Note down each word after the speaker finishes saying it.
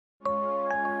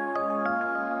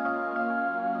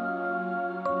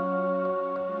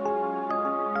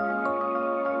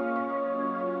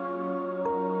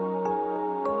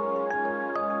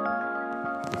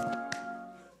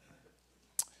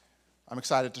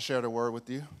excited to share the word with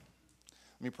you.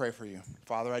 Let me pray for you.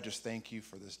 Father, I just thank you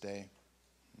for this day.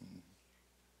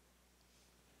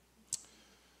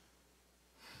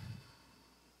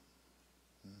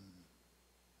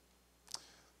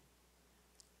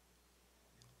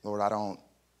 Lord, I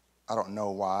don't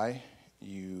know why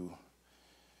you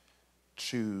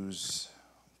choose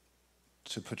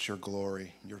to put your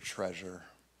glory, your treasure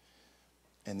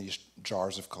in these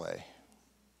jars of clay.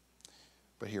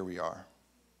 But here we are.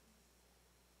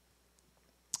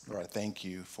 Lord, I thank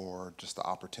you for just the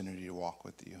opportunity to walk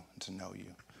with you and to know you.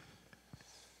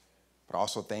 But I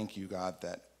also thank you, God,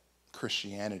 that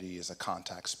Christianity is a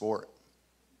contact sport.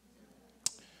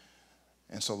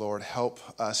 And so, Lord, help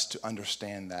us to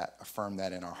understand that, affirm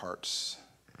that in our hearts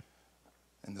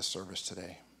in this service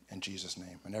today. In Jesus'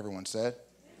 name. And everyone said?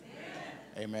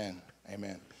 Amen. Amen.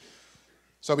 Amen.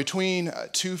 So between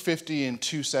 250 and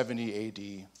 270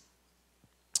 AD,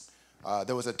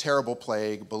 there was a terrible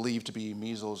plague believed to be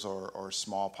measles or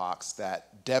smallpox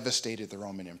that devastated the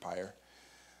Roman Empire.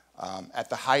 At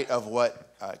the height of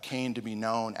what came to be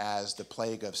known as the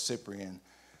plague of Cyprian,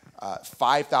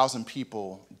 5,000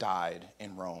 people died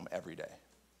in Rome every day.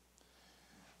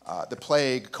 The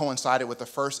plague coincided with the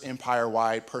first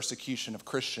empire-wide persecution of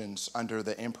Christians under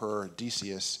the Emperor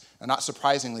Decius. And not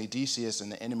surprisingly, Decius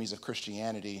and the enemies of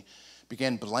Christianity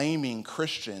began blaming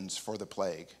Christians for the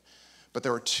plague. But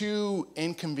there were two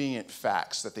inconvenient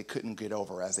facts that they couldn't get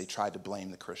over as they tried to blame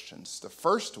the Christians. The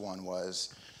first one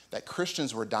was that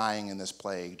Christians were dying in this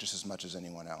plague just as much as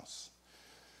anyone else.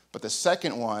 But the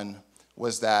second one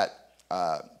was that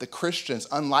the Christians,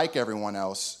 unlike everyone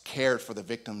else, cared for the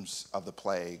victims of the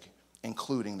plague,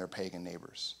 including their pagan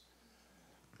neighbors.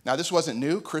 Now, this wasn't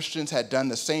new. Christians had done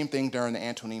the same thing during the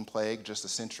Antonine Plague just a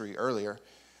century earlier.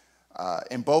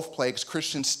 In both plagues,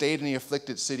 Christians stayed in the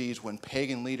afflicted cities when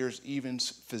pagan leaders, even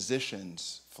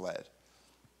physicians, fled.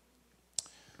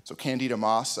 So Candida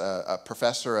Moss, a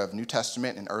professor of New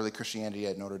Testament and early Christianity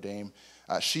at Notre Dame,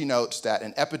 she notes that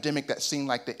an epidemic that seemed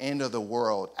like the end of the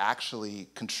world actually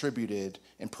contributed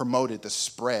and promoted the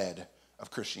spread of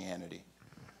Christianity.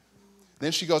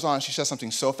 Then she goes on, she says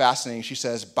something so fascinating. She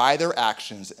says, by their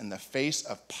actions in the face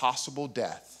of possible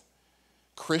death,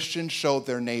 Christians showed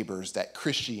their neighbors that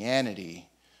Christianity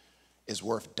is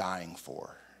worth dying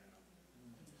for.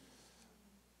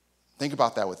 Think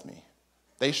about that with me.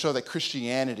 They show that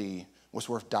Christianity was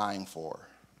worth dying for.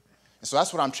 And so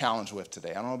that's what I'm challenged with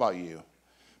today. I don't know about you.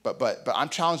 But I'm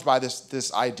challenged by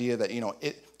this idea that,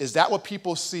 is that what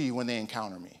people see when they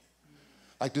encounter me?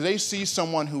 Like, do they see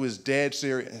someone who is dead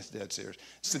serious?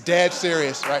 It's dead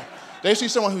serious, right? They see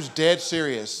someone who's dead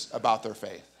serious about their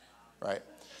faith, right?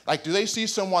 Like, do they see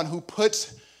someone who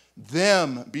puts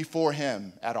them before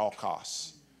him at all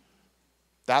costs?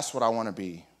 That's what I want to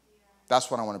be. That's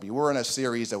what I want to be. We're in a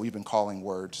series that we've been calling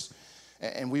Words.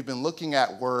 And we've been looking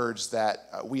at words that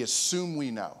we assume we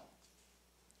know.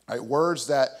 Right, words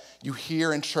that you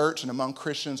hear in church and among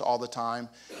Christians all the time.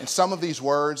 And some of these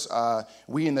words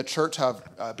we in the church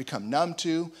have become numb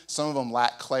to. Some of them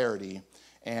lack clarity.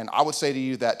 And I would say to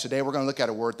you that today we're going to look at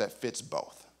a word that fits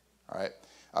both. All right,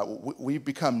 we've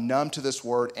become numb to this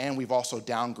word, and we've also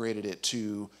downgraded it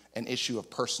to an issue of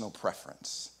personal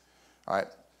preference. All right,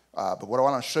 but what I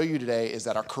want to show you today is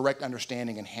that our correct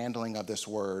understanding and handling of this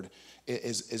word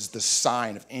is the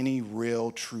sign of any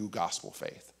real, true gospel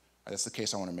faith. That's the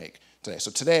case I want to make today.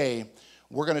 So today,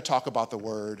 we're going to talk about the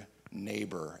word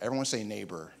neighbor. Everyone say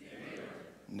neighbor.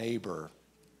 Neighbor.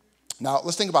 Now,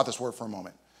 let's think about this word for a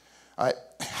moment. All right.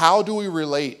 How do we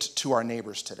relate to our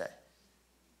neighbors today?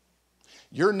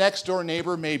 Your next door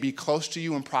neighbor may be close to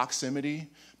you in proximity,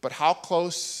 but how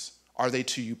close are they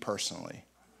to you personally?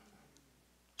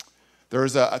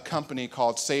 There's a company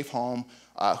called Safe Home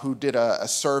who did a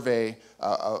survey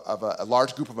of a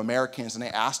large group of Americans, and they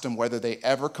asked them whether they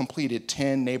ever completed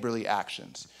 10 neighborly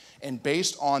actions. And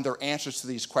based on their answers to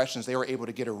these questions, they were able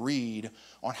to get a read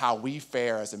on how we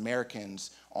fare as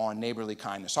Americans on neighborly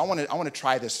kindness. So I want to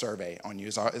try this survey on you.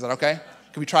 Is that okay?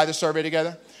 Can we try this survey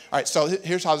together? All right, so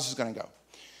here's how this is going to go.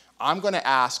 I'm going to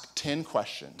ask 10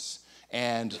 questions.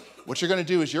 And what you're going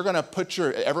to do is you're going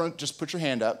to everyone just put your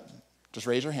hand up. Just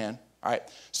raise your hand. All right,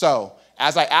 so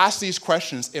as I ask these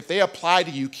questions, if they apply to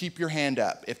you, keep your hand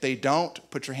up. If they don't,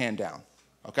 put your hand down,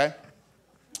 okay?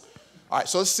 All right,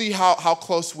 so let's see how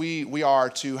close we are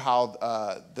to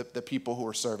how the people who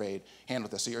were surveyed handled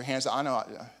this. So your hands, I know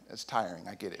it's tiring,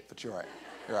 I get it, but you're right.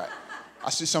 You're right. I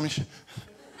see so many.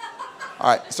 All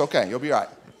right, it's okay, you'll be all right.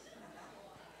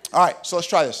 All right, so let's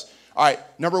try this. All right,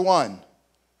 number one,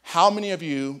 how many of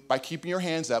you, by keeping your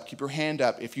hands up, keep your hand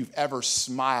up if you've ever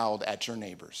smiled at your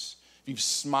neighbors? If you've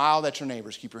smiled at your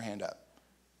neighbors, keep your hand up,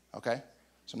 okay?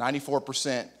 So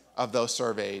 94% of those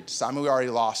surveyed. So, I mean, we already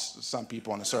lost some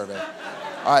people in the survey.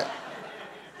 All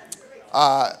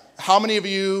right. How many of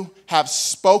you have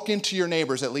spoken to your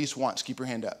neighbors at least once? Keep your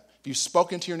hand up. If you've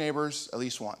spoken to your neighbors at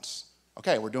least once.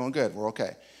 Okay, we're doing good. We're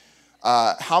okay.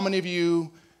 How many of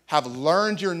you have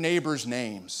learned your neighbors'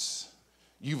 names?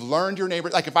 You've learned your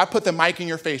neighbors. Like if I put the mic in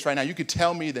your face right now, you could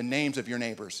tell me the names of your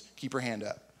neighbors. Keep your hand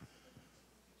up.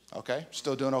 Okay,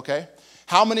 still doing okay?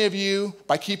 How many of you,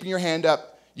 by keeping your hand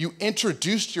up, you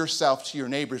introduced yourself to your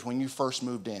neighbors when you first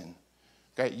moved in?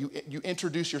 Okay, you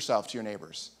introduced yourself to your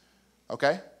neighbors.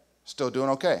 Okay, still doing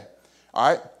okay? All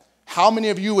right. How many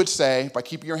of you would say, by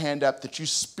keeping your hand up, that you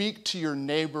speak to your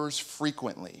neighbors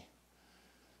frequently?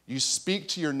 You speak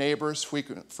to your neighbors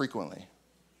frequently.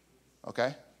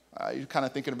 Okay? You're kind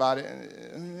of thinking about it.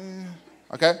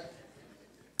 Okay?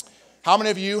 How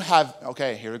many of you have,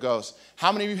 okay, here it goes.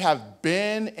 How many of you have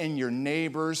been in your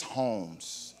neighbors'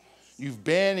 homes? You've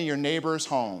been in your neighbors'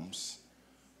 homes.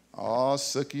 Oh,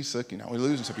 sookie. Now we're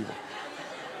losing some people.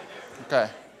 Okay,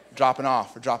 dropping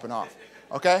off. We're dropping off.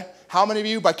 Okay? How many of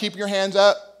you, by keeping your hands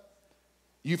up,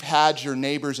 you've had your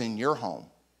neighbors in your home?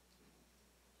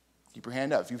 Keep your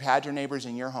hand up. If you've had your neighbors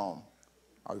in your home.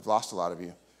 Oh, we've lost a lot of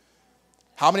you.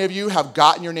 How many of you have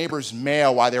gotten your neighbor's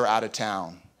mail while they were out of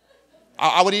town?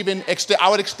 I would even extend,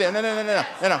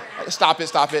 no. Stop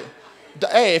it.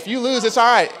 Hey, if you lose, it's all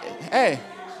right. Hey,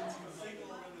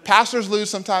 pastors lose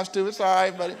sometimes too. It's all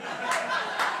right, buddy.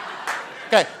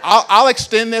 Okay, I'll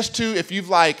extend this to if you've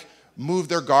like moved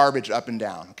their garbage up and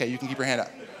down. Okay, you can keep your hand up.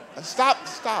 Stop.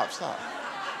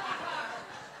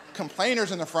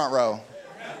 Complainers in the front row.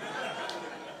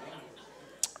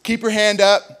 Keep your hand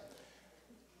up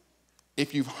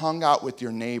if you've hung out with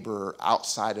your neighbor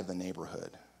outside of the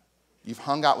neighborhood. You've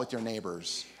hung out with your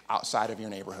neighbors outside of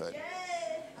your neighborhood.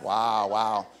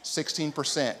 Wow.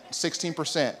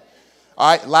 16%. All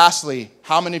right, lastly,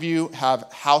 how many of you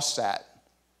have house sat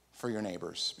for your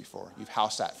neighbors before? You've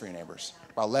house sat for your neighbors.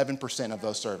 About 11% of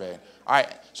those surveyed. All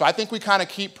right, so I think we kind of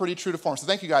keep pretty true to form. So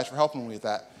thank you guys for helping me with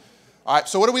that. All right,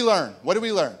 so what do we learn?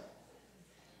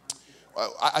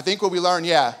 I think what we learned,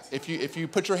 if you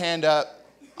put your hand up,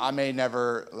 I may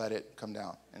never let it come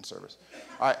down in service.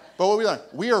 All right, but what we learned,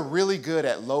 we are really good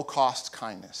at low-cost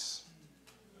kindness.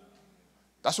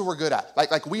 That's what we're good at.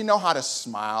 Like we know how to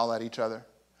smile at each other.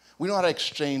 We know how to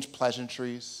exchange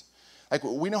pleasantries. Like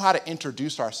we know how to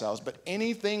introduce ourselves, but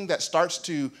anything that starts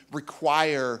to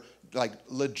require like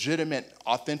legitimate,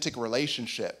 authentic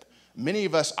relationship, many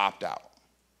of us opt out.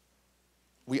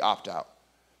 We opt out.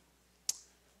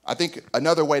 I think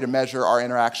another way to measure our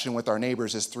interaction with our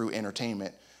neighbors is through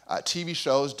entertainment. TV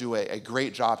shows do a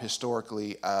great job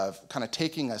historically of kind of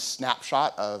taking a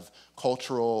snapshot of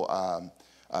cultural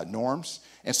norms.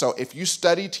 And so if you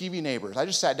study TV neighbors, I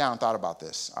just sat down and thought about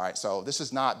this. All right, so this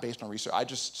is not based on research. I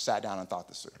just sat down and thought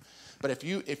this through. But if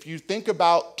you think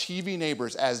about TV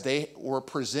neighbors as they were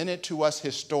presented to us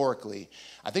historically,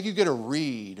 I think you get a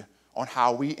read on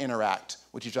how we interact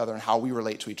with each other and how we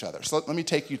relate to each other. So let me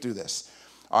take you through this.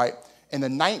 All right, in the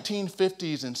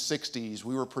 1950s and 60s,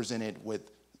 we were presented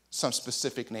with some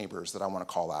specific neighbors that I want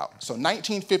to call out. So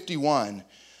 1951,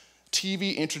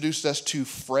 TV introduced us to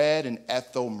Fred and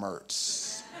Ethel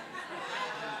Mertz.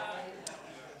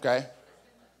 Okay,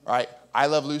 all right, I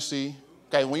Love Lucy.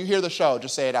 Okay, when you hear the show,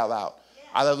 just say it out loud.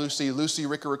 I Love Lucy,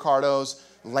 Ricky Ricardo's,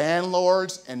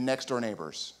 landlords, and next-door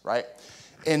neighbors, right?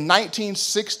 In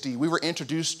 1960, we were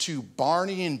introduced to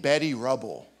Barney and Betty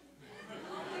Rubble.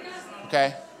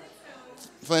 Okay?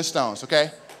 Flintstones,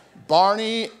 okay?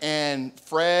 Barney and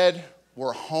Fred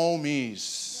were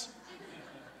homies.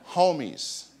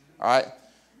 Homies, all right?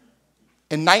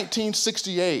 In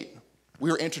 1968, we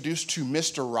were introduced to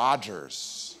Mr.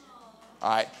 Rogers. All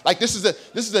right? Like this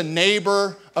is a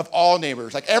neighbor of all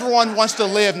neighbors. Like everyone wants to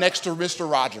live next to Mr.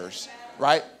 Rogers,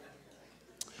 right?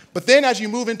 But then as you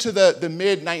move into the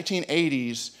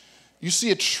mid-1980s, you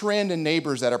see a trend in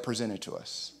neighbors that are presented to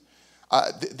us.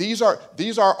 These are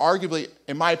arguably,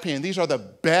 in my opinion, these are the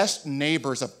best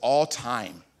neighbors of all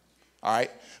time, all right?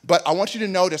 But I want you to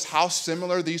notice how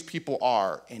similar these people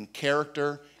are in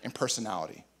character and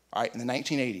personality, all right, in the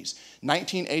 1980s.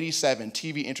 1987,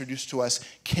 TV introduced to us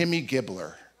Kimmy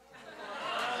Gibbler.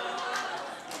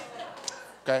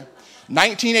 Okay?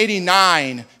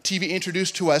 1989, TV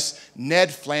introduced to us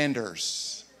Ned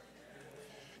Flanders.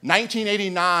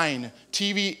 1989,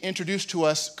 TV introduced to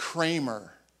us Kramer.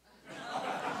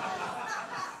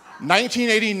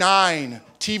 1989,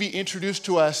 TV introduced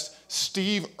to us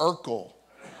Steve Urkel.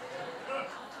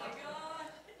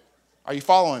 Are you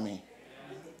following me?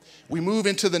 We move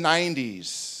into the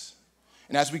 90s.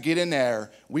 And as we get in there,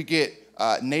 we get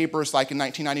neighbors like in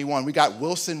 1991. We got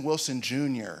Wilson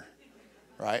Jr.,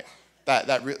 right?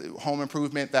 That home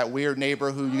improvement, that weird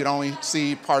neighbor who you can only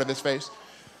see part of his face.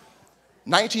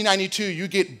 1992, you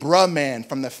get Bruh Man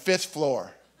from the 5th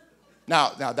floor. Now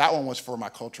that one was for my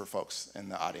culture folks in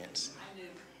the audience.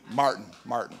 Martin.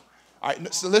 All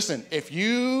right, so listen, if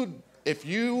you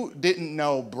didn't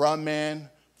know Bruh Man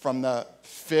from the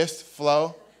 5th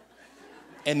floor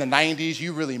in the 90s,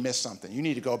 you really missed something. You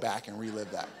need to go back and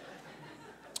relive that.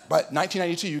 But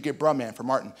 1992, you get Bruh Man from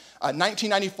Martin.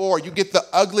 1994, you get the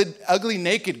ugly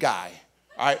naked guy,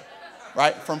 all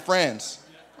right, from Friends,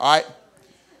 all right?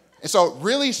 And so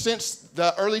really since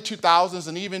the early 2000s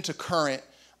and even to current,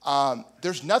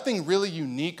 there's nothing really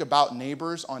unique about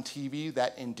Neighbors on TV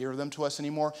that endear them to us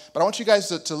anymore. But I want you guys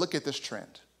to look at this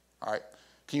trend, all right?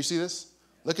 Can you see this?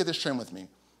 Look at this trend with me.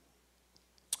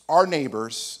 Our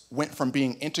neighbors went from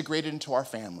being integrated into our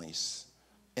families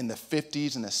in the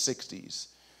 50s and the 60s.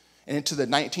 And into the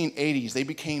 1980s, they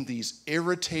became these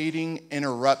irritating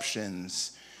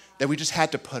interruptions that we just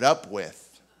had to put up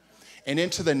with. And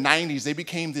into the 90s, they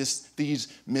became these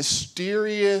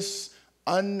mysterious,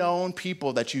 unknown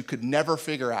people that you could never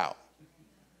figure out.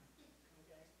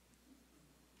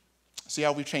 See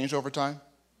how we've changed over time?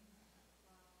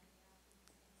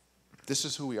 This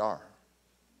is who we are.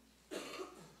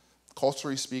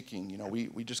 Culturally speaking,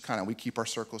 we just we keep our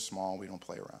circles small. We don't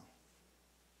play around.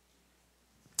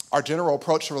 Our general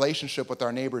approach to relationship with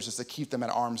our neighbors is to keep them at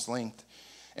arm's length.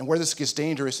 And where this gets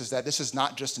dangerous is that this is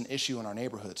not just an issue in our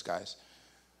neighborhoods, guys.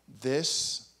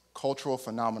 This cultural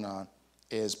phenomenon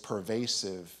is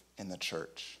pervasive in the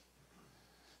church.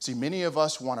 See, many of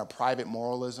us want a private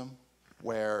moralism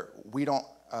where we want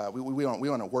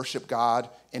to worship God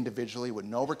individually with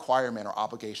no requirement or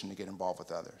obligation to get involved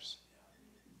with others.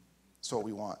 That's what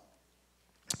we want.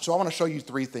 So I want to show you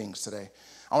 3 things today.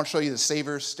 I want to show you the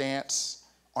Savior's stance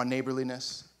on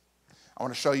neighborliness. I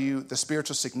want to show you the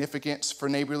spiritual significance for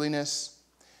neighborliness.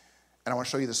 And I want to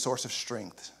show you the source of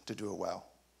strength to do it well.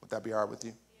 Would that be all right with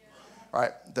you? Yeah. All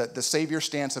right, the Savior's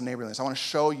stance of neighborliness. I want to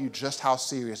show you just how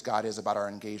serious God is about our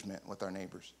engagement with our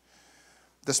neighbors.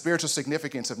 The spiritual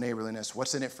significance of neighborliness,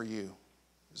 what's in it for you,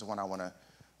 is the one I want to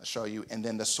show you. And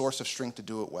then the source of strength to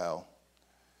do it well.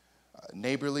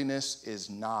 Neighborliness is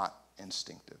not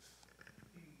instinctive.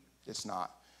 It's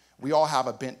not. We all have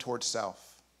a bent towards self.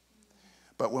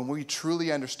 But when we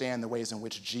truly understand the ways in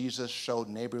which Jesus showed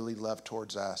neighborly love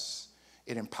towards us,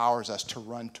 it empowers us to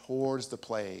run towards the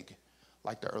plague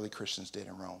like the early Christians did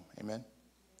in Rome. Amen?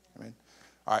 Amen?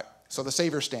 All right, so the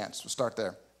Savior stance, we'll start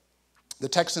there. The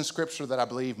text in Scripture that I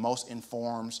believe most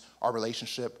informs our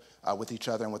relationship with each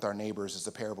other and with our neighbors is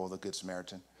the parable of the Good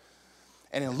Samaritan.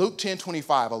 And in Luke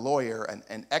 10:25, a lawyer,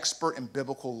 an expert in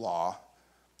biblical law,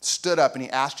 stood up and he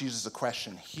asked Jesus a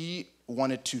question. He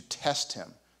wanted to test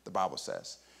him, the Bible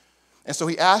says. And so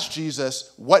he asked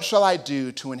Jesus, "What shall I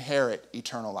do to inherit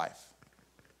eternal life?"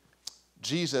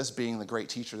 Jesus, being the great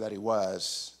teacher that he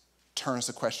was, turns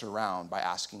the question around by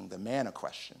asking the man a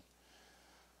question.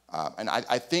 And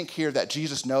I think here that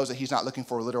Jesus knows that he's not looking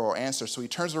for a literal answer. So he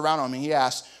turns it around on him and he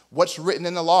asks, "What's written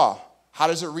in the law? How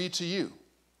does it read to you?"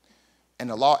 And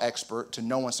the law expert, to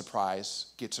no one's surprise,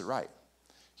 gets it right.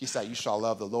 He said, "You shall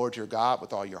love the Lord your God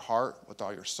with all your heart, with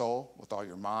all your soul, with all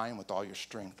your mind, with all your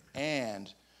strength,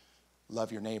 and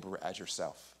love your neighbor as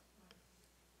yourself."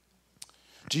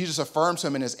 Jesus affirms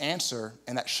him in his answer,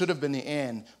 and that should have been the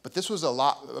end, but this was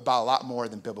about a lot more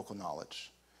than biblical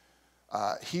knowledge.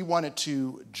 He wanted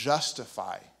to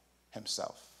justify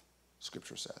himself,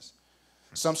 Scripture says.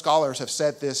 Some scholars have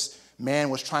said this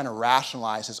man was trying to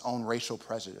rationalize his own racial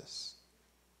prejudice.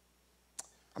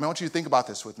 I want you to think about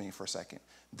this with me for a second.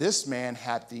 This man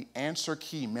had the answer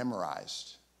key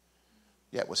memorized,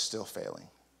 yet was still failing.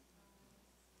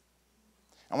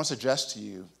 I want to suggest to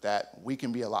you that we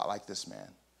can be a lot like this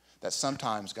man. That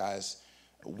sometimes, guys,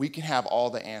 we can have all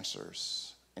the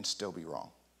answers and still be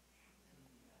wrong.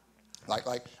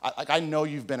 I know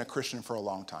you've been a Christian for a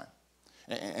long time.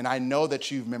 And I know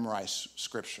that you've memorized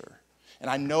Scripture. And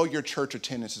I know your church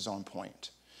attendance is on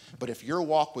point. But if your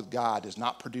walk with God does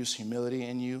not produce humility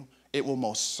in you, it will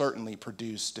most certainly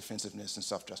produce defensiveness and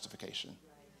self-justification.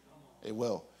 It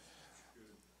will.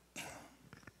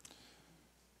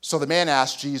 So the man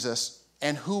asked Jesus,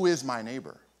 "And who is my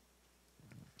neighbor?"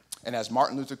 And as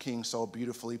Martin Luther King so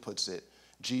beautifully puts it,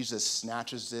 Jesus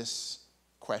snatches this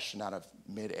question out of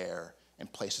midair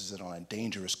and places it on a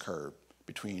dangerous curb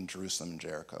between Jerusalem and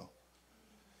Jericho.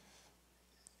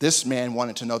 This man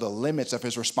wanted to know the limits of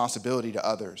his responsibility to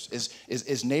others.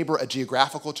 Is neighbor a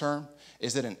geographical term?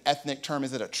 Is it an ethnic term?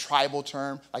 Is it a tribal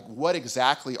term? What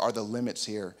exactly are the limits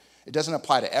here? It doesn't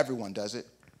apply to everyone, does it?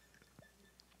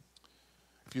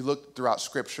 If you look throughout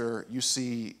Scripture, you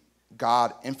see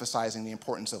God emphasizing the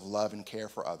importance of love and care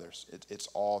for others. It's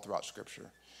all throughout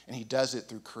Scripture. And he does it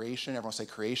through creation. Everyone say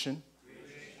creation.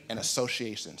 And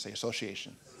association. Say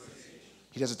association.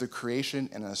 He does it through creation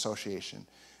and an association.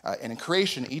 And in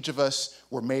creation, each of us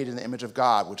were made in the image of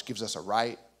God, which gives us a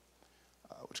right,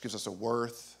 which gives us a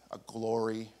worth, a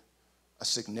glory, a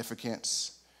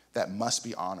significance that must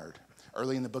be honored.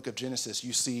 Early in the book of Genesis,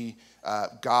 you see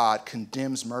God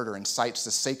condemns murder and cites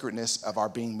the sacredness of our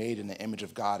being made in the image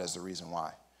of God as the reason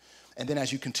why. And then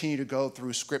as you continue to go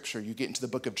through Scripture, you get into the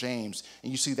book of James,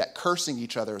 and you see that cursing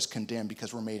each other is condemned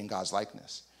because we're made in God's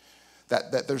likeness.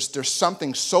 That there's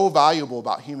something so valuable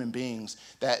about human beings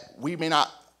that we may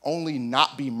not only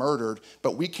not be murdered,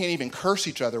 but we can't even curse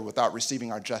each other without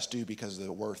receiving our just due because of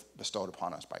the worth bestowed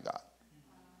upon us by God.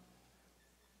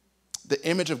 The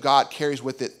image of God carries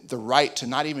with it the right to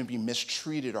not even be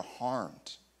mistreated or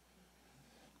harmed.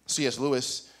 C.S.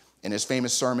 Lewis, in his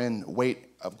famous sermon, Weight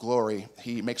of Glory,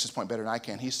 he makes this point better than I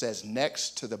can. He says,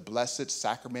 next to the blessed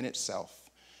sacrament itself,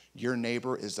 your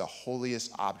neighbor is the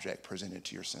holiest object presented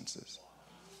to your senses.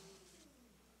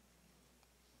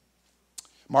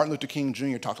 Martin Luther King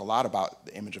Jr. talked a lot about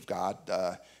the image of God.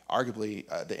 Arguably,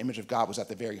 the image of God was at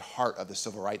the very heart of the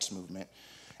civil rights movement.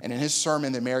 And in his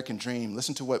sermon, The American Dream,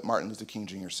 listen to what Martin Luther King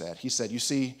Jr. said. He said, you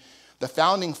see, the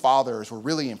founding fathers were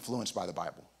really influenced by the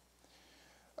Bible.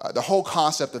 The whole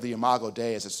concept of the Imago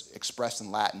Dei, as it's expressed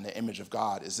in Latin, the image of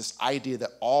God, is this idea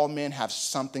that all men have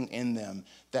something in them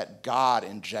that God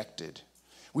injected.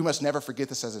 We must never forget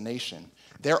this as a nation.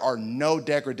 There are no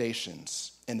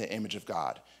degradations in the image of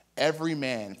God. Every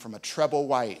man, from a treble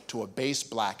white to a bass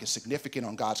black, is significant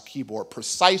on God's keyboard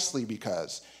precisely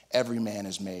because every man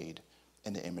is made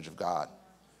in the image of God.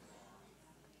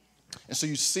 And so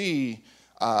you see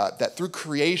that through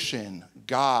creation,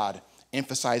 God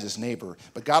emphasizes neighbor,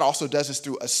 but God also does this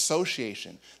through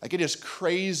association. Like, it is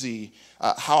crazy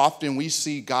how often we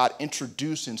see God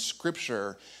introduced in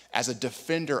Scripture as a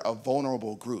defender of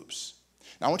vulnerable groups.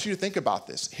 Now, I want you to think about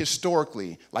this.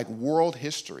 Historically, like world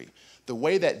history, the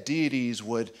way that deities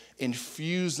would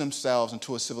infuse themselves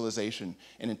into a civilization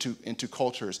and into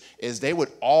cultures is they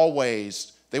would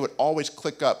always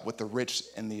click up with the rich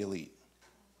and the elite.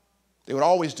 They would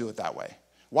always do it that way.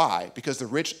 Why? Because the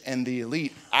rich and the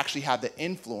elite actually have the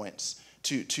influence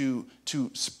to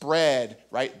spread,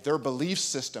 right, their belief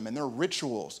system and their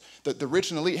rituals. The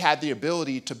rich and elite had the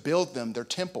ability to build them their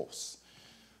temples.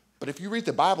 But if you read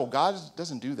the Bible, God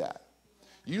doesn't do that.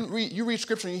 You read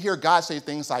Scripture and you hear God say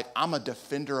things like, I'm a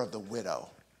defender of the widow.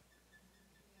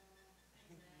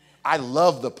 I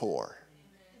love the poor.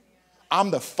 I'm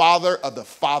the father of the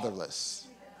fatherless.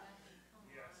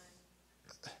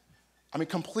 I mean,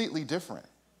 completely different.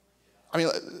 I mean,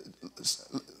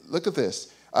 look at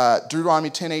this. Deuteronomy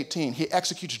 10:18. He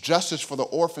executes justice for the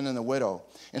orphan and the widow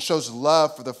and shows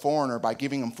love for the foreigner by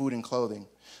giving him food and clothing.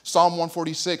 Psalm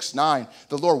 146:9.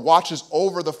 The Lord watches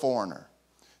over the foreigner,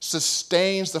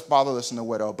 sustains the fatherless and the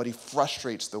widow, but he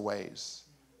frustrates the ways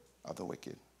of the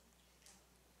wicked.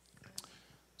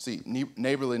 See,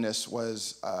 neighborliness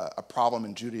was a problem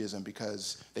in Judaism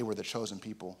because they were the chosen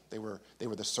people. They were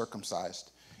the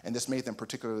circumcised. And this made them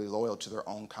particularly loyal to their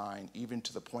own kind, even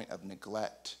to the point of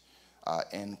neglect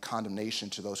and condemnation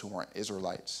to those who weren't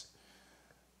Israelites.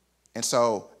 And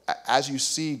so as you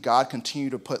see God continue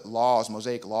to put laws,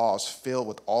 Mosaic laws, filled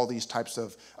with all these types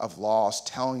of laws,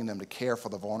 telling them to care for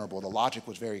the vulnerable, the logic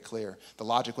was very clear. The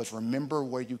logic was, remember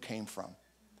where you came from.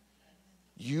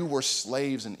 You were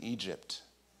slaves in Egypt.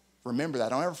 Remember that.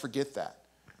 Don't ever forget that.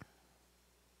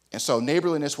 And so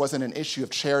neighborliness wasn't an issue of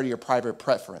charity or private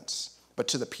preference, but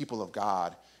to the people of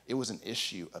God, it was an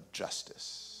issue of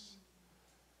justice.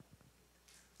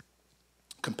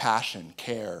 Compassion,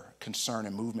 care, concern,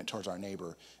 and movement towards our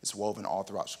neighbor is woven all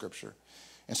throughout Scripture.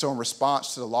 And so in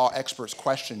response to the law experts'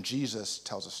 question, Jesus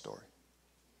tells a story.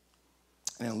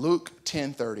 And in Luke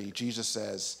 10:30, Jesus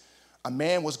says, a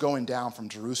man was going down from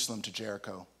Jerusalem to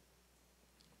Jericho,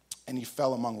 and he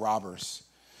fell among robbers.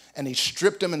 And they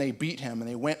stripped him and they beat him, and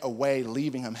they went away,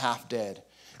 leaving him half dead.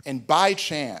 And by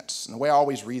chance, and the way I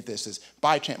always read this is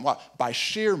by chance, by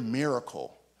sheer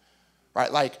miracle,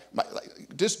 right? Like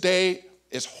this day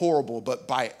is horrible, but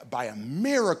by a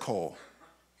miracle,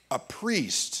 a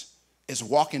priest is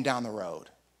walking down the road.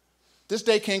 This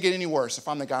day can't get any worse if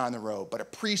I'm the guy on the road, but a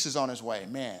priest is on his way.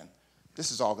 Man,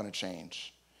 this is all going to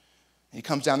change. And he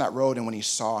comes down that road, and when he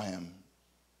saw him,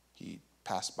 he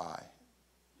passed by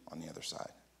on the other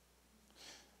side.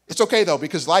 It's okay, though,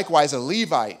 because likewise, a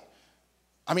Levite,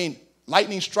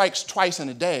 lightning strikes twice in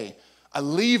a day. A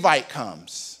Levite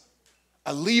comes.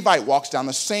 A Levite walks down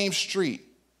the same street.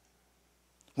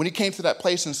 When he came to that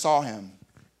place and saw him,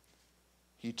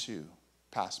 he too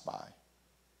passed by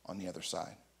on the other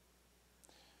side.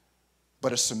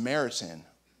 But a Samaritan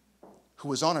who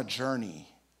was on a journey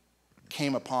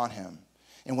came upon him,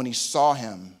 and when he saw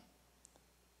him,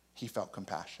 he felt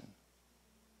compassion.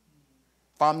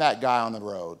 If I'm that guy on the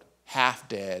road, half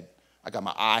dead, I got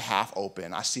my eye half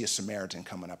open, I see a Samaritan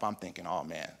coming up, I'm thinking, oh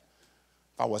man,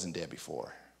 if I wasn't dead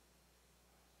before.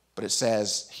 But it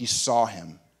says he saw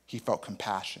him, he felt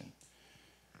compassion.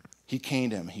 He came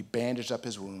to him, he bandaged up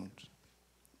his wounds,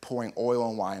 pouring oil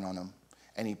and wine on him,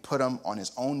 and he put him on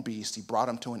his own beast. He brought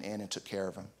him to an inn and took care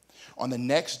of him. On the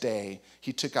next day,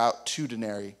 he took out 2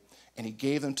 denarii, and he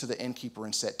gave them to the innkeeper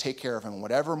and said, take care of him.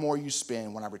 Whatever more you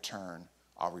spend when I return,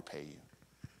 I'll repay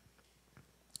you.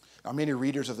 Now, many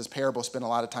readers of this parable spend a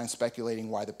lot of time speculating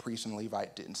why the priest and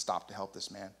Levite didn't stop to help this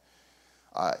man.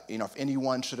 If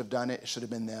anyone should have done it, it should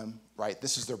have been them, right?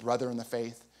 This is their brother in the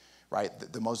faith, right?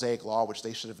 The Mosaic law, which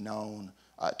they should have known,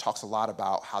 talks a lot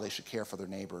about how they should care for their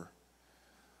neighbor.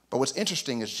 But what's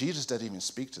interesting is Jesus doesn't even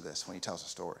speak to this when he tells the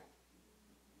story.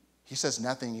 He says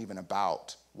nothing even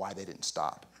about why they didn't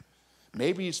stop.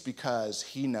 Maybe it's because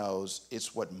he knows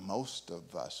it's what most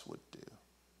of us would do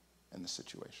in this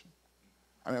situation.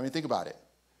 I mean, think about it.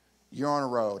 You're on a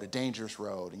road, a dangerous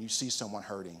road, and you see someone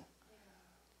hurting.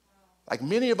 Like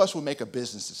many of us will make a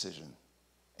business decision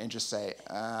and just say,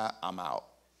 I'm out.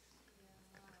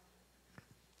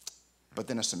 But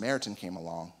then a Samaritan came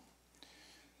along.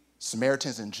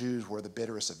 Samaritans and Jews were the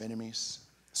bitterest of enemies.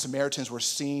 Samaritans were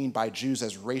seen by Jews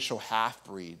as racial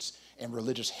half-breeds and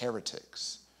religious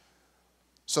heretics.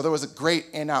 So there was a great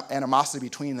animosity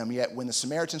between them, yet when the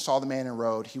Samaritan saw the man in the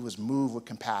road, he was moved with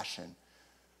compassion,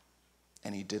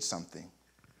 and he did something.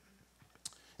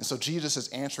 And so Jesus is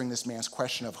answering this man's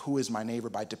question of who is my neighbor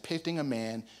by depicting a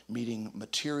man meeting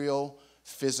material,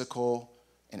 physical,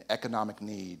 and economic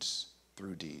needs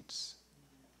through deeds.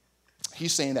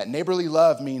 He's saying that neighborly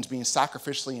love means being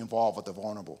sacrificially involved with the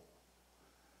vulnerable.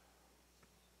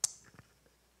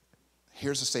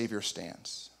 Here's the Savior's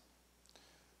stance.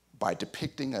 By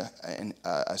depicting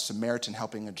a Samaritan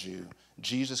helping a Jew,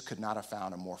 Jesus could not have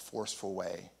found a more forceful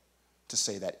way to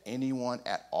say that anyone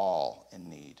at all in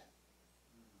need,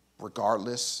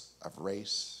 regardless of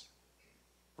race,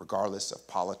 regardless of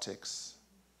politics,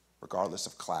 regardless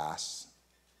of class,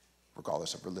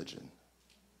 regardless of religion,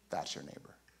 that's your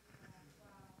neighbor.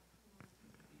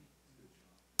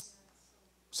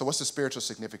 So what's the spiritual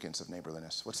significance of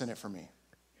neighborliness? What's in it for me?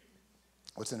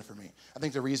 What's in it for me? I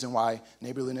think the reason why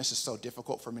neighborliness is so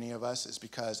difficult for many of us is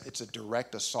because it's a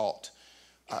direct assault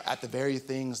at the very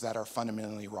things that are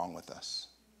fundamentally wrong with us,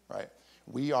 right?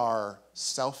 We are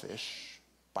selfish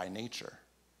by nature,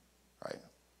 right?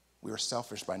 We are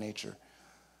selfish by nature.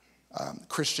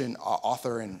 Christian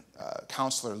author and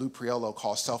counselor Lou Priolo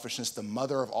calls selfishness the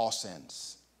mother of all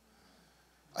sins.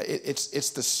 It's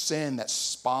the sin that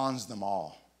spawns them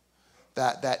all.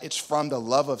 That it's from the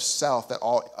love of self that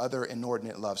all other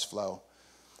inordinate loves flow.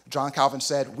 John Calvin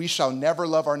said, we shall never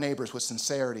love our neighbors with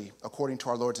sincerity according to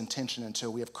our Lord's intention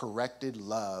until we have corrected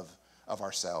love of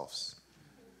ourselves.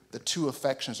 The two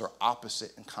affections are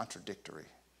opposite and contradictory.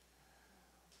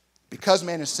 Because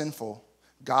man is sinful,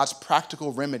 God's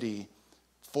practical remedy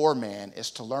for man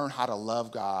is to learn how to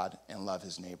love God and love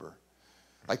his neighbor.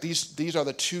 Like these are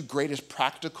the two greatest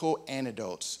practical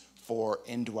antidotes for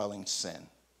indwelling sin.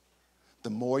 The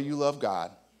more you love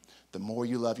God, the more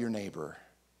you love your neighbor,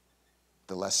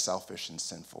 the less selfish and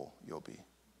sinful you'll be.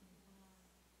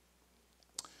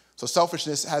 So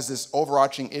selfishness has this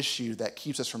overarching issue that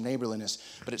keeps us from neighborliness,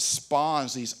 but it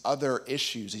spawns these other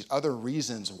issues, these other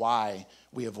reasons why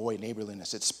we avoid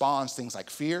neighborliness. It spawns things like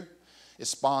fear. It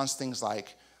spawns things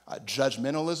like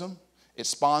judgmentalism. It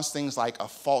spawns things like a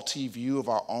faulty view of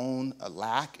our own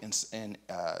lack and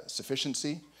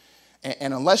sufficiency.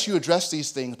 And unless you address these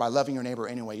things by loving your neighbor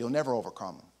anyway, you'll never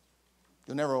overcome them.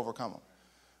 You'll never overcome them.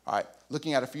 All right,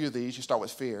 looking at a few of these, you start with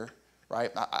fear,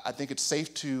 right? I think it's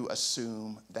safe to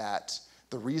assume that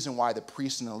the reason why the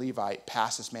priest and the Levite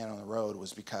passed this man on the road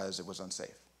was because it was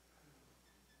unsafe.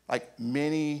 Like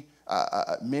many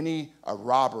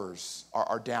robbers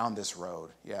are down this road,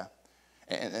 yeah.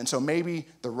 And so maybe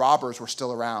the robbers were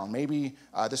still around. Maybe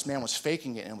this man was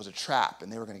faking it and it was a trap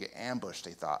and they were going to get ambushed,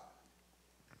 they thought.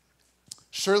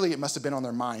 Surely it must have been on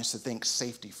their minds to think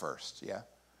safety first, yeah?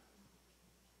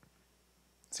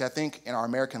 See, I think in our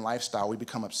American lifestyle, we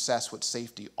become obsessed with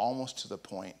safety almost to the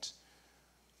point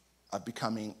of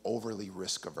becoming overly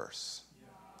risk averse.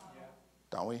 Yeah.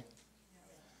 Don't we?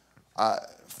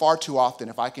 Far too often,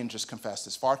 if I can just confess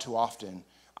this, far too often,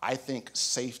 I think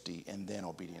safety and then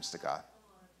obedience to God.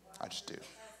 I just do.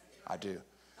 I do.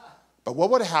 But what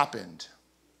would have happened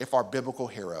if our biblical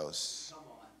heroes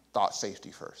thought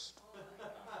safety first?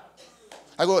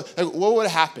 Like what would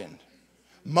have happened?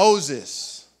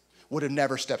 Moses would have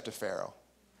never stepped to Pharaoh.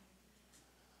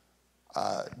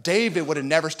 David would have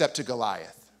never stepped to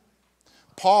Goliath.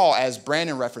 Paul, as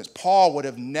Brandon referenced, Paul would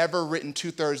have never written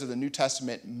 2/3 of the New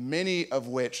Testament, many of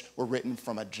which were written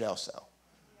from a jail cell.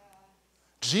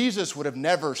 Jesus would have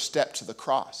never stepped to the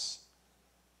cross.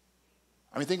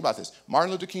 I mean, think about this. Martin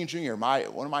Luther King Jr.,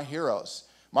 one of my heroes.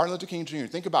 Martin Luther King Jr.,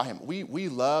 think about him. We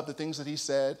love the things that he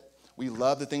said. We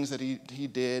love the things that he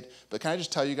did. But can I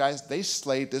just tell you guys, they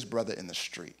slaved this brother in the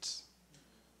streets.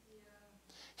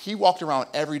 He walked around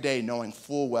every day knowing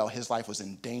full well his life was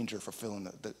in danger for fulfilling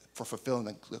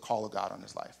the call of God on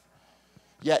his life.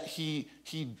 Yet he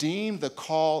deemed the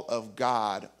call of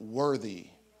God worthy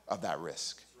of that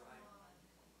risk.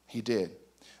 He did.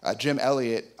 Jim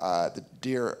Elliot, the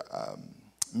dear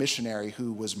missionary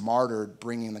who was martyred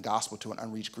bringing the gospel to an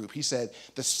unreached group, he said,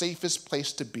 the safest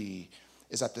place to be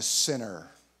is at the center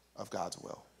of God's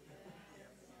will.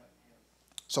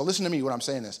 So listen to me when I'm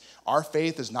saying this. Our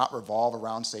faith does not revolve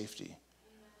around safety,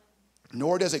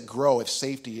 nor does it grow if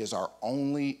safety is our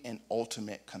only and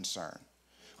ultimate concern.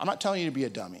 I'm not telling you to be a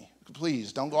dummy.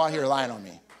 Please, don't go out here lying on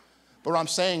me. But what I'm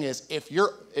saying is, if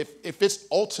it's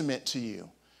ultimate to you,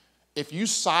 if you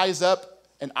size up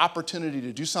an opportunity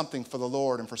to do something for the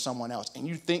Lord and for someone else, and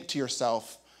you think to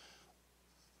yourself,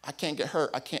 I can't get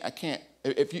hurt, I can't.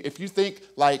 If you think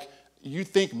like you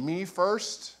think me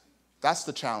first, that's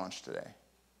the challenge today.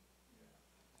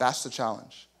 That's the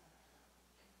challenge.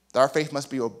 That our faith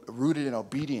must be rooted in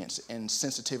obedience and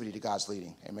sensitivity to God's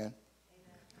leading. Amen?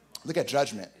 Look at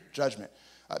judgment.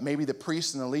 Maybe the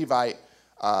priest and the Levite,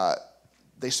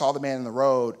 they saw the man in the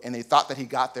road, and they thought that he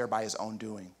got there by his own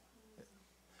doing.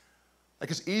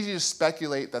 Like, it's easy to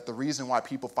speculate that the reason why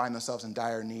people find themselves in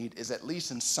dire need is at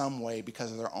least in some way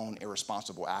because of their own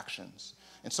irresponsible actions.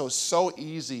 And so it's so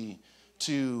easy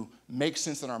to make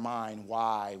sense in our mind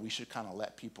why we should kind of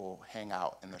let people hang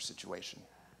out in their situation.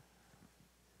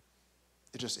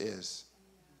 It just is.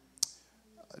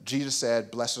 Jesus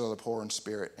said, blessed are the poor in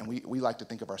spirit, and we like to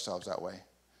think of ourselves that way.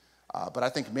 But I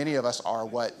think many of us are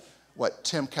what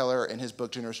Tim Keller in his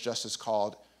book Generous Justice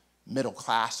called middle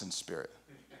class in spirit.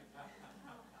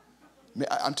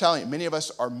 I'm telling you, many of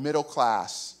us are middle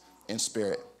class in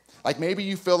spirit. Like maybe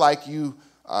you feel like you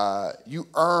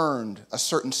earned a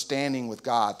certain standing with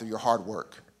God through your hard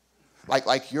work.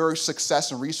 Like your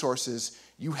success and resources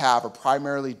you have are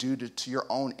primarily due to your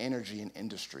own energy and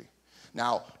industry.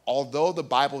 Now, although the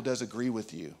Bible does agree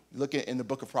with you, look in the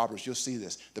book of Proverbs, you'll see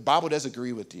this. The Bible does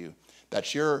agree with you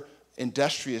that your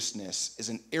industriousness is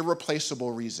an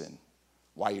irreplaceable reason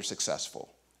why you're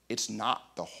successful. It's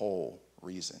not the whole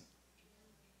reason.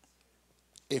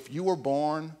 If you were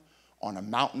born on a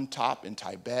mountaintop in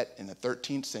Tibet in the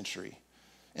 13th century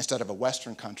instead of a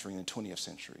Western country in the 20th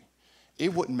century,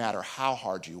 it wouldn't matter how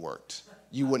hard you worked.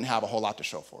 You wouldn't have a whole lot to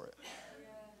show for it.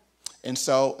 And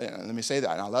so, let me say that,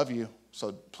 and I love you,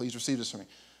 so please receive this from me.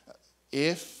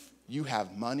 If you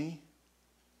have money,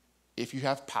 if you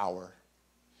have power,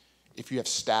 if you have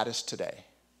status today,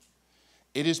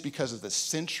 it is because of the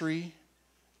century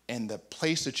and the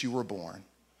place that you were born,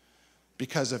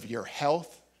 because of your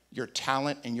health, your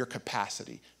talent, and your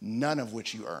capacity, none of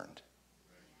which you earned.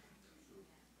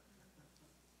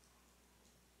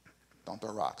 Don't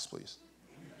throw rocks, please.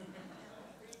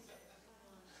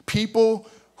 People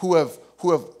who have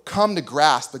come to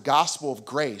grasp the gospel of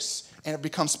grace and have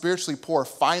become spiritually poor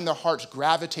find their hearts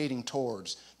gravitating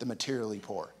towards the materially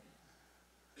poor.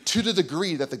 To the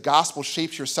degree that the gospel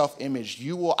shapes your self-image,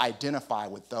 you will identify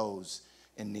with those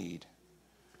in need.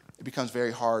 It becomes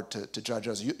very hard to judge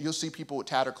others. You'll see people with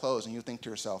tattered clothes, and you'll think to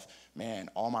yourself, man,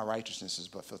 all my righteousness is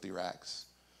but filthy rags.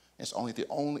 It's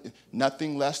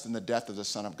nothing less than the death of the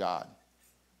Son of God.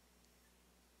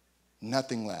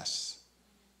 Nothing less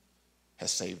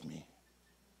has saved me.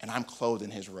 And I'm clothed in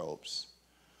his robes.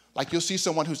 Like you'll see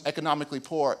someone who's economically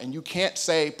poor, and you can't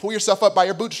say, pull yourself up by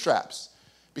your bootstraps,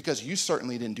 because you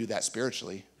certainly didn't do that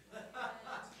spiritually.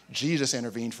 Jesus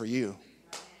intervened for you.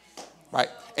 Right?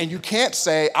 And you can't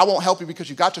say, I won't help you because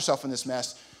you got yourself in this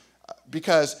mess,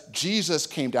 because Jesus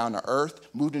came down to earth,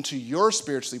 moved into your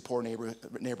spiritually poor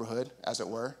neighborhood, as it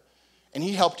were, and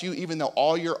he helped you even though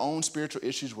all your own spiritual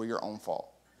issues were your own fault.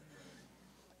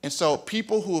 And so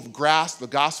people who have grasped the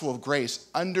gospel of grace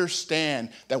understand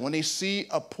that when they see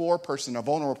a poor person, a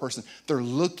vulnerable person, they're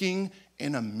looking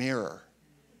in a mirror.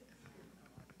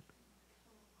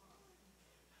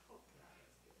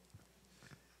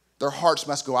 Their hearts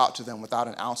must go out to them without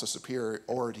an ounce of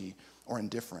superiority or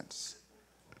indifference.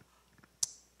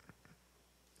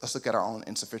 Let's look at our own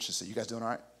insufficiency. You guys doing all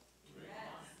right?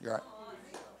 You all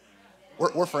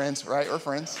right? We're friends, right? We're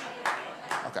friends.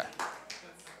 Okay.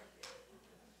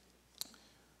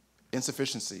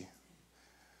 Insufficiency.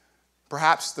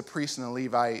 Perhaps the priests and the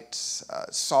Levites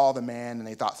saw the man and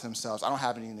they thought to themselves, I don't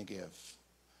have anything to give.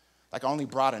 Like, I only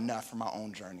brought enough for my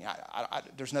own journey.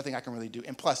 There's nothing I can really do.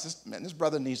 And plus, this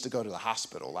brother needs to go to the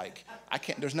hospital. Like,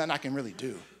 there's nothing I can really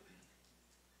do.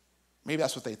 Maybe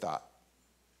that's what they thought.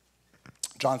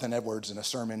 Jonathan Edwards, in a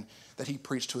sermon that he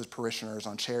preached to his parishioners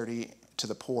on charity to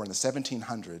the poor in the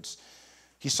 1700s,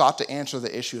 he sought to answer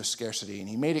the issue of scarcity. And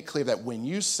he made it clear that when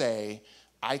you say,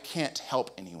 I can't help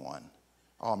anyone,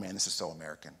 oh man, this is so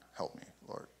American. Help me,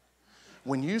 Lord.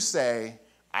 When you say,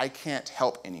 I can't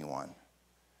help anyone,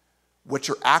 what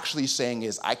you're actually saying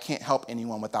is, I can't help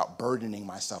anyone without burdening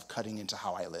myself, cutting into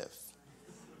how I live.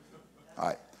 All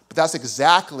right. But that's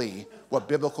exactly what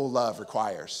biblical love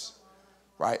requires,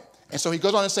 right? And so he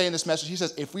goes on to say in this message, he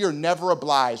says, if we are never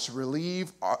obliged to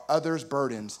relieve others'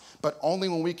 burdens, but only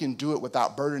when we can do it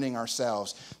without burdening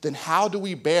ourselves, then how do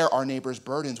we bear our neighbor's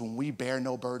burdens when we bear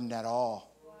no burden at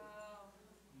all? Wow.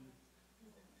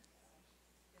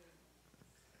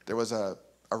 There was a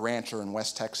rancher in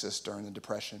West Texas during the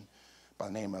Depression by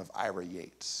the name of Ira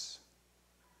Yates.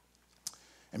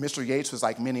 And Mr. Yates was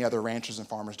like many other ranchers and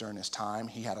farmers during his time.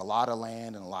 He had a lot of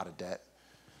land and a lot of debt.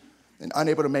 And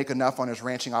unable to make enough on his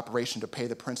ranching operation to pay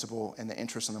the principal and the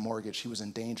interest on the mortgage, he was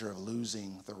in danger of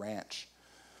losing the ranch.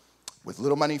 With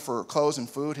little money for clothes and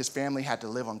food, his family had to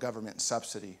live on government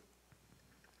subsidy.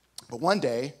 But one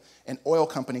day, an oil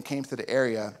company came to the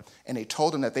area, and they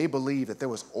told him that they believed that there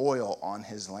was oil on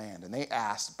his land. And they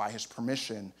asked, by his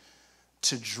permission,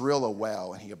 to drill a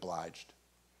well, and he obliged.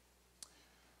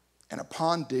 And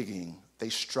upon digging, they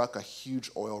struck a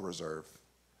huge oil reserve.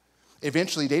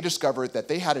 Eventually, they discovered that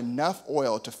they had enough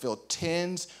oil to fill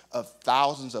tens of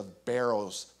thousands of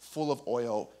barrels full of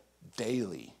oil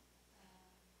daily.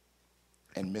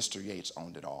 And Mr. Yates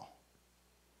owned it all.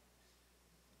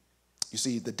 You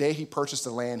see, the day he purchased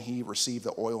the land, he received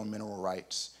the oil and mineral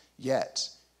rights. Yet,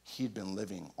 he'd been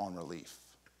living on relief.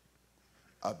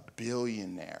 A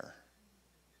billionaire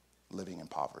living in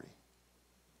poverty.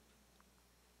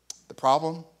 The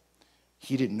problem?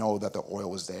 He didn't know that the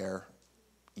oil was there,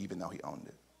 even though he owned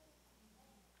it.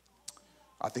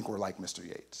 I think we're like Mr.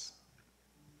 Yates.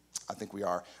 I think we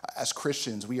are. As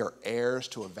Christians, we are heirs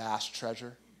to a vast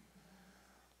treasure.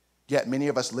 Yet many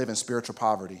of us live in spiritual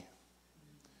poverty.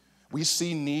 We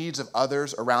see needs of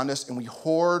others around us, and we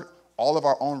hoard all of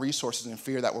our own resources in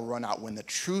fear that will run out, when the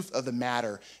truth of the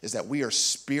matter is that we are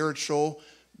spiritual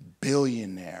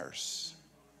billionaires.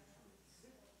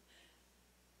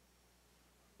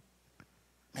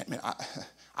 Man,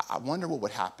 I wonder what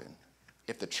would happen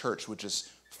if the church would just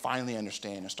finally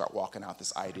understand and start walking out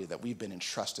this idea that we've been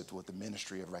entrusted with the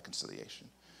ministry of reconciliation.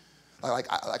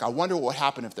 I wonder what would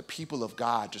happen if the people of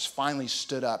God just finally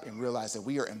stood up and realized that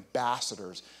we are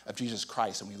ambassadors of Jesus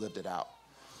Christ and we lived it out.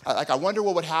 I wonder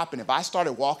what would happen if I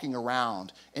started walking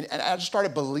around and I just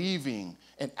started believing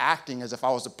and acting as if I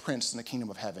was a prince in the kingdom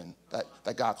of heaven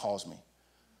that God calls me.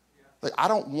 Like, I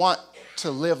don't want to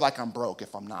live like I'm broke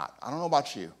if I'm not. I don't know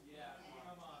about you.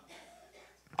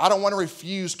 I don't want to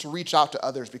refuse to reach out to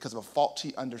others because of a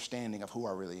faulty understanding of who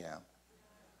I really am.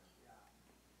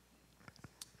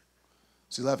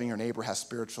 See, loving your neighbor has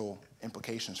spiritual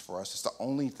implications for us. It's the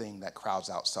only thing that crowds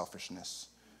out selfishness,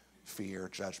 fear,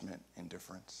 judgment,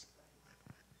 indifference.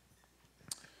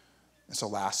 And so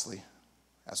lastly,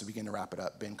 as we begin to wrap it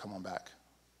up, Ben, come on back.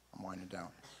 I'm winding down.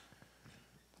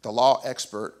 The law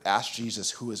expert asked Jesus,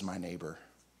 who is my neighbor?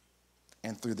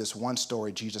 And through this one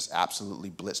story, Jesus absolutely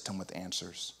blitzed him with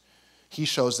answers. He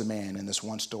shows the man in this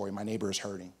one story, my neighbor is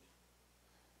hurting.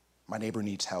 My neighbor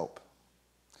needs help.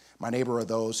 My neighbor are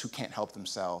those who can't help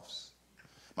themselves.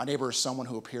 My neighbor is someone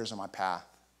who appears on my path.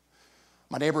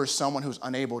 My neighbor is someone who's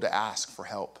unable to ask for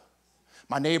help.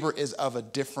 My neighbor is of a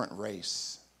different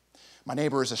race. My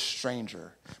neighbor is a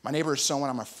stranger. My neighbor is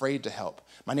someone I'm afraid to help.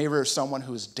 My neighbor is someone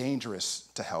who is dangerous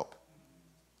to help.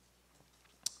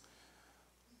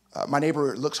 My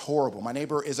neighbor looks horrible. My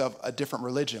neighbor is of a different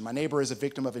religion. My neighbor is a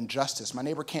victim of injustice. My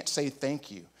neighbor can't say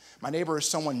thank you. My neighbor is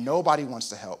someone nobody wants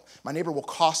to help. My neighbor will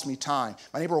cost me time.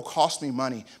 My neighbor will cost me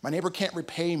money. My neighbor can't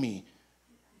repay me.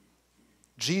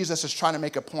 Jesus is trying to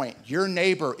make a point. Your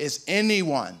neighbor is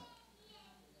anyone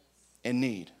in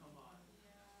need.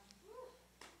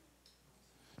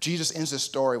 Jesus ends this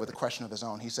story with a question of his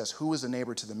own. He says, who is the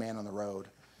neighbor to the man on the road?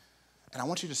 And I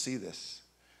want you to see this,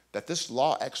 that this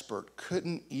law expert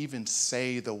couldn't even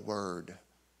say the word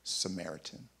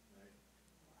Samaritan.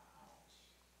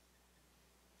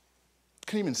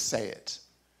 Couldn't even say it.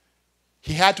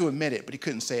 He had to admit it, but he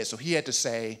couldn't say it. So he had to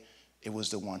say, it was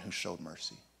the one who showed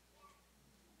mercy.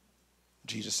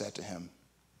 Jesus said to him,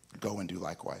 go and do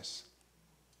likewise.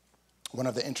 One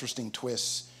of the interesting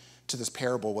twists to this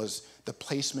parable was the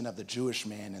placement of the Jewish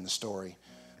man in the story.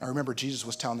 I remember Jesus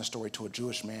was telling the story to a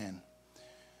Jewish man.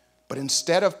 But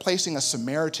instead of placing a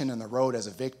Samaritan in the road as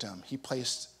a victim, he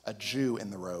placed a Jew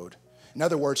in the road. In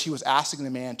other words, he was asking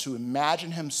the man to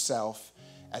imagine himself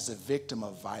as a victim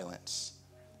of violence,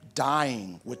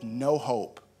 dying with no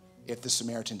hope if the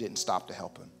Samaritan didn't stop to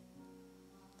help him.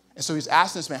 And so he's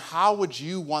asking this man, how would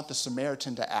you want the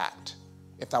Samaritan to act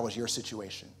if that was your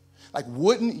situation? Like,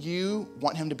 wouldn't you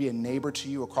want him to be a neighbor to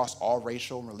you across all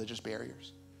racial and religious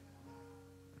barriers?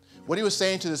 What he was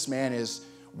saying to this man is,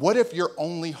 what if your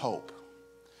only hope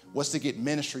was to get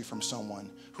ministry from someone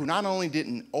who not only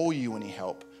didn't owe you any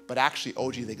help, but actually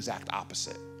owed you the exact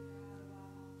opposite?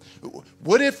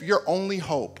 What if your only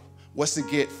hope was to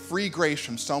get free grace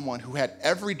from someone who had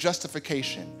every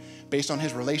justification based on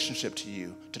his relationship to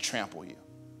you to trample you?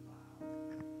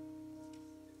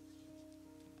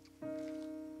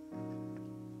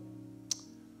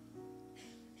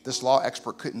 This law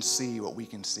expert couldn't see what we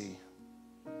can see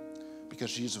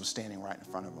because Jesus was standing right in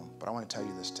front of him. But I want to tell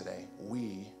you this today.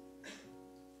 We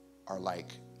are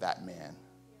like that man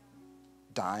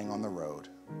dying on the road.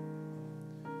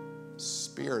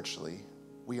 Spiritually,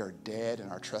 we are dead in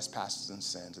our trespasses and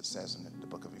sins, it says in the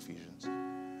book of Ephesians.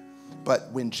 But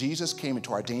when Jesus came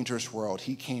into our dangerous world,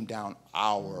 he came down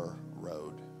our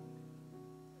road.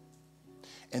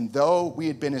 And though we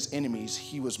had been his enemies,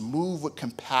 he was moved with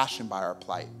compassion by our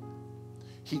plight.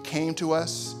 He came to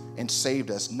us and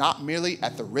saved us, not merely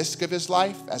at the risk of his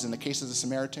life, as in the case of the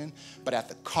Samaritan, but at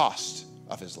the cost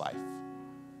of his life.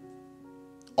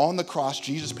 On the cross,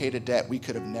 Jesus paid a debt we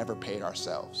could have never paid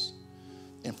ourselves.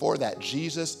 And for that,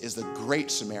 Jesus is the great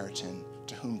Samaritan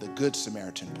to whom the good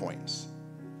Samaritan points.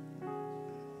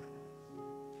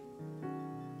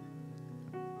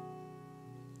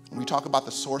 When we talk about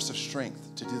the source of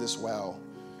strength to do this well,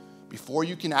 before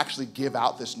you can actually give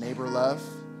out this neighbor love,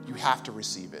 you have to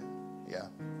receive it. Yeah.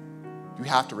 You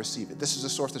have to receive it. This is a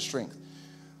source of strength.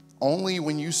 Only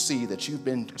when you see that you've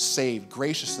been saved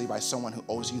graciously by someone who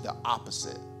owes you the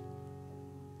opposite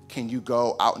can you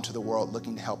go out into the world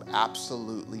looking to help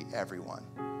absolutely everyone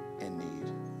in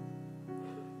need.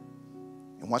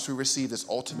 And once we receive this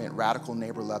ultimate radical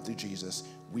neighbor love through Jesus,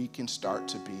 we can start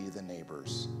to be the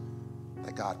neighbors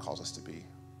that God calls us to be.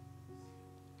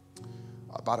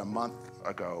 About a month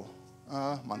and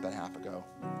a half ago,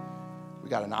 we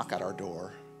got a knock at our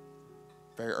door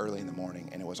very early in the morning,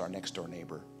 and it was our next door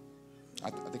neighbor. I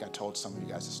think I told some of you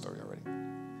guys this story already.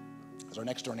 It was our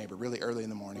next door neighbor, really early in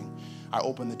the morning. I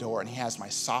opened the door, and he has my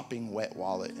sopping wet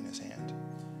wallet in his hand.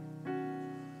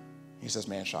 He says,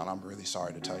 man, Sean, I'm really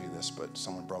sorry to tell you this, but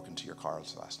someone broke into your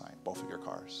cars last night, both of your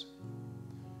cars.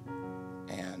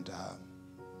 And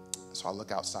so I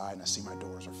look outside, and I see my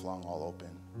doors are flung all open.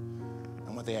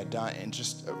 And what they had done, and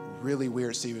just a really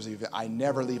weird series of events, I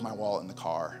never leave my wallet in the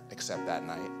car except that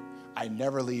night. I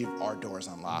never leave our doors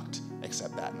unlocked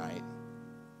except that night.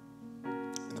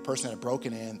 And the person that had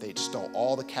broken in, they stole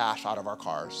all the cash out of our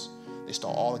cars. They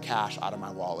stole all the cash out of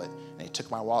my wallet. And they took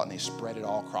my wallet and they spread it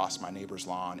all across my neighbor's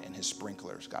lawn, and his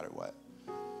sprinklers got it wet.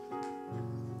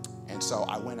 And so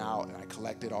I went out and I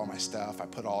collected all my stuff. I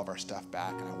put all of our stuff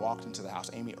back, and I walked into the house.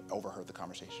 Amy overheard the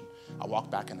conversation. I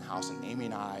walked back in the house, and Amy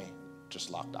and I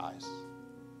just locked eyes.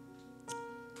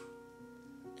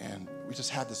 And we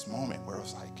just had this moment where it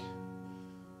was like,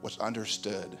 what's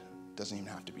understood doesn't even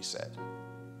have to be said.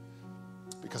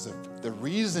 Because of the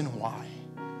reason why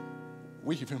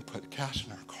we even put cash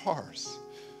in our cars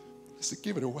is to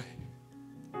give it away.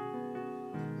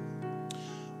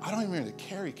 I don't even really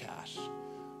carry cash,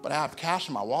 but I have cash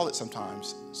in my wallet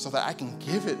sometimes so that I can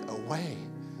give it away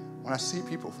when I see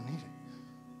people who need it.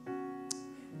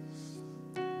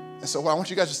 And so what I want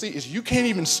you guys to see is you can't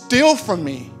even steal from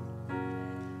me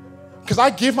because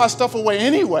I give my stuff away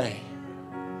anyway.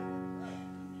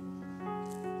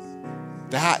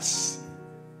 That's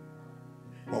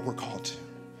what we're called to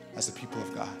as the people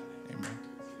of God. Amen.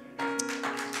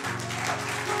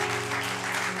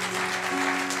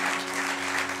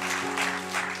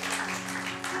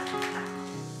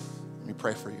 Let me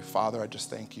pray for you. Father, I just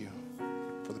thank you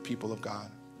for the people of God.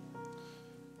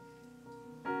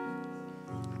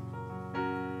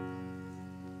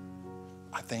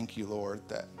 I thank you, Lord,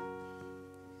 that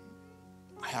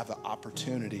I have the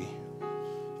opportunity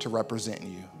to represent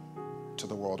you to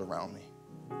the world around me.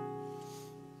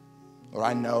 Lord,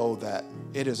 I know that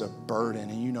it is a burden,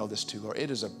 and you know this too, Lord.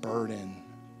 It is a burden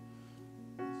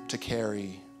to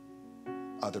carry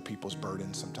other people's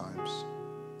burdens sometimes.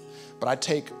 But I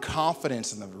take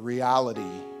confidence in the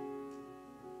reality.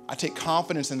 I take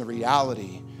confidence in the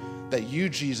reality that you,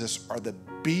 Jesus, are the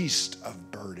beast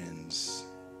of burdens.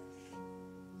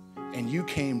 And you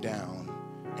came down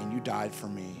and you died for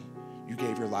me. You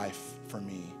gave your life for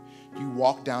me. You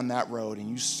walked down that road and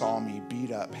you saw me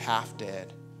beat up, half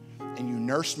dead. And you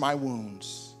nursed my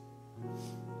wounds.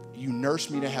 You nursed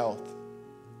me to health.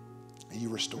 And you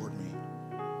restored me.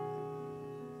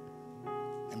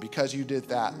 And because you did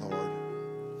that, Lord,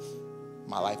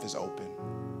 my life is open.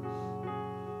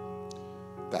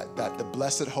 That the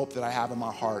blessed hope that I have in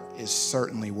my heart is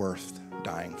certainly worth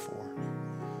dying for.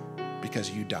 Because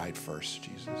you died first,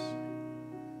 Jesus.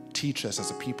 Teach us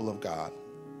as a people of God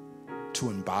to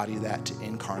embody that, to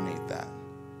incarnate that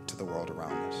to the world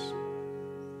around us.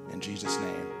 In Jesus'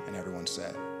 name, and everyone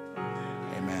said,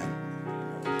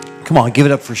 amen. Come on, give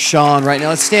it up for Sean right now.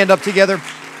 Let's stand up together.